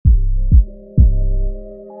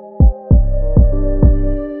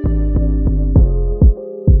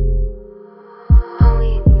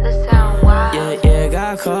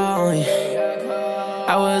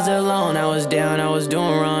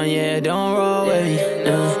roll with me,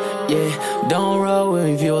 yeah, don't roll with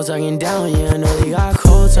me. People talking down, yeah, I know they got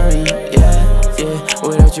cold to me, yeah,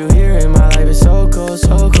 without you here in my life, it's so cold,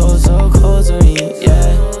 so cold, so cold to me,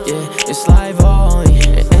 yeah, it's life only,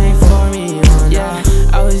 it ain't for me, yeah.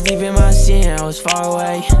 I was deep in my sin, I was far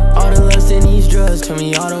away. All the lust in these drugs took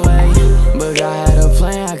me all the way, but God had a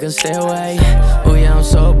plan, I could stay away. Oh yeah, I'm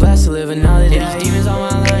so blessed to live another day. These demons on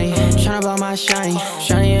my line, tryna block my shine,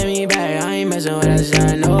 tryna get me back. I ain't messing with that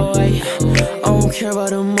side, no way. I don't care about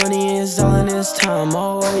the money, it's all in this time,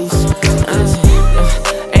 always.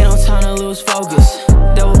 Ain't no time to lose focus.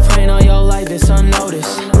 Devil praying on your life, it's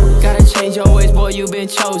unnoticed. Gotta change your ways, boy, you been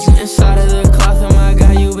chosen. Inside of the cloth, oh my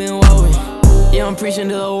God, you been woven. Yeah, I'm preaching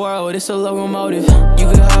to the world, it's a locomotive. You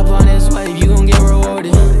could hop on this wave, you gon' get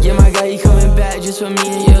rewarded. Yeah, my God, you coming back just for me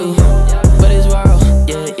and you. But this world,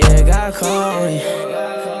 yeah, God called me.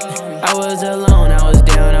 I was alone, I was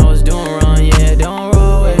down, I was doing wrong, yeah, don't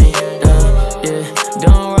roll with me. Yeah,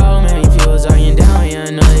 don't roll with me, people talking down, yeah,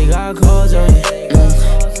 I know they got cold on me.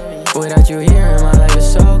 Without you here in my life,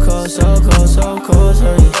 it's so cold, so cold, so cold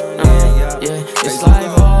to me. Yeah, it's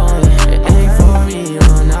life only, it ain't for me,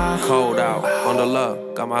 nah. Cold out, on the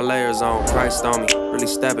love, got my layers on, Christ on me, really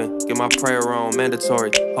stepping, get my prayer on,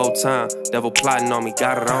 mandatory. Whole time, devil plotting on me,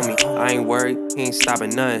 got it on me. I ain't worried, he ain't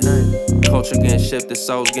stopping nothing. Culture getting shifted,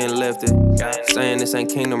 souls getting lifted. Saying this ain't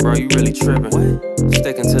kingdom, bro, you really tripping.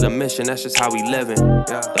 Sticking to the mission, that's just how we living.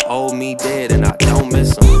 The old me dead and I don't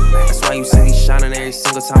miss him. That's why you see me shining every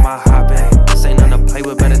single time I hop in. This ain't nothing to play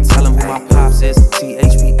with, better tell him who my pops is.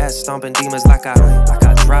 THPS, stomping demons like I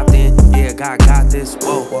dropped in. Yeah, God got this,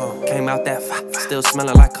 whoa. Came out that still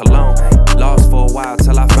smelling like cologne. Lost for a while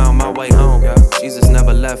till I found my way home. Jesus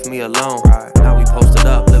never left me alone. Now we posted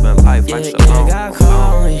up, living life like Shalom. Yeah, God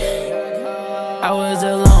called me. I was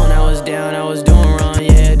alone, I was down, I was doing wrong,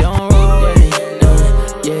 yeah, don't roll with me.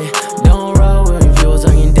 Yeah, don't roll with me. People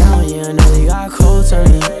talking down, yeah, I know they got cold to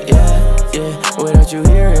me. Yeah, without you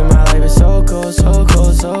here in my life, it's so cold, so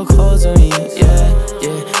cold, so cold to me.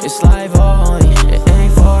 Yeah, it's life only, it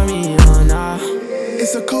ain't for me, nah.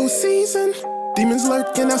 It's a cold season, demons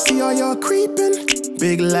lurking, I see all y'all creeping.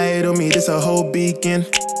 Big light on me, this a whole beacon.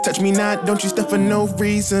 Touch me not, don't you step for no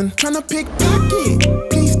reason. Tryna pickpocket,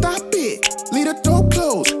 please stop it. Leave the door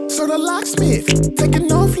closed, so the locksmith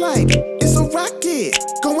taking off like it's a rocket.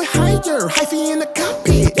 Going higher, hyphy in the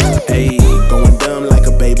cockpit. Hey, going dumb like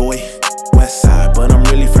a bay boy. West side, but I'm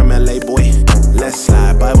really from LA, boy. Left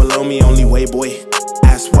slide, Bible on me, only way, boy.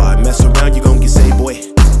 Ask why, mess around, you gon' get saved, boy.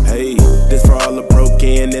 Hey, this for all the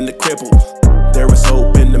broken and the crippled. There is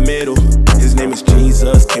hope in the middle. His name is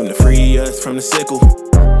Jesus, came to free us from the sickle.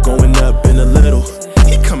 Going up in a little,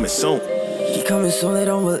 he coming soon. He coming soon, they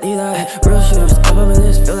don't believe that. Real shit was up in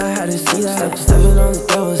this, feel I had to see that. Stepping on the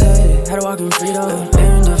devil's head, had to walk in freedom.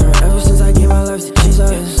 Been different ever since I gave my life to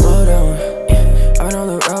Jesus. Slow down, I've been on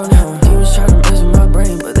the road now. Demons try to mess with my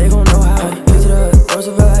brain, but they gon' know how. Get to the doors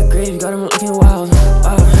of that grave, got him looking wild.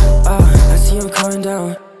 I see him coming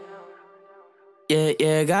down.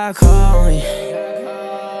 Yeah, God called me.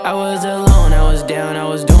 I was alone, I was down, I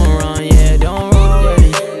was doing wrong, yeah, don't roll with me.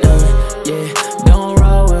 Yeah, don't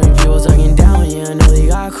roll with me. People talking down, yeah, I know they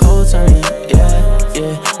got cold to me.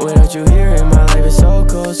 Yeah, without you here in my life, it's so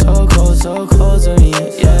cold, so cold, so cold to me.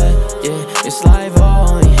 Yeah, it's like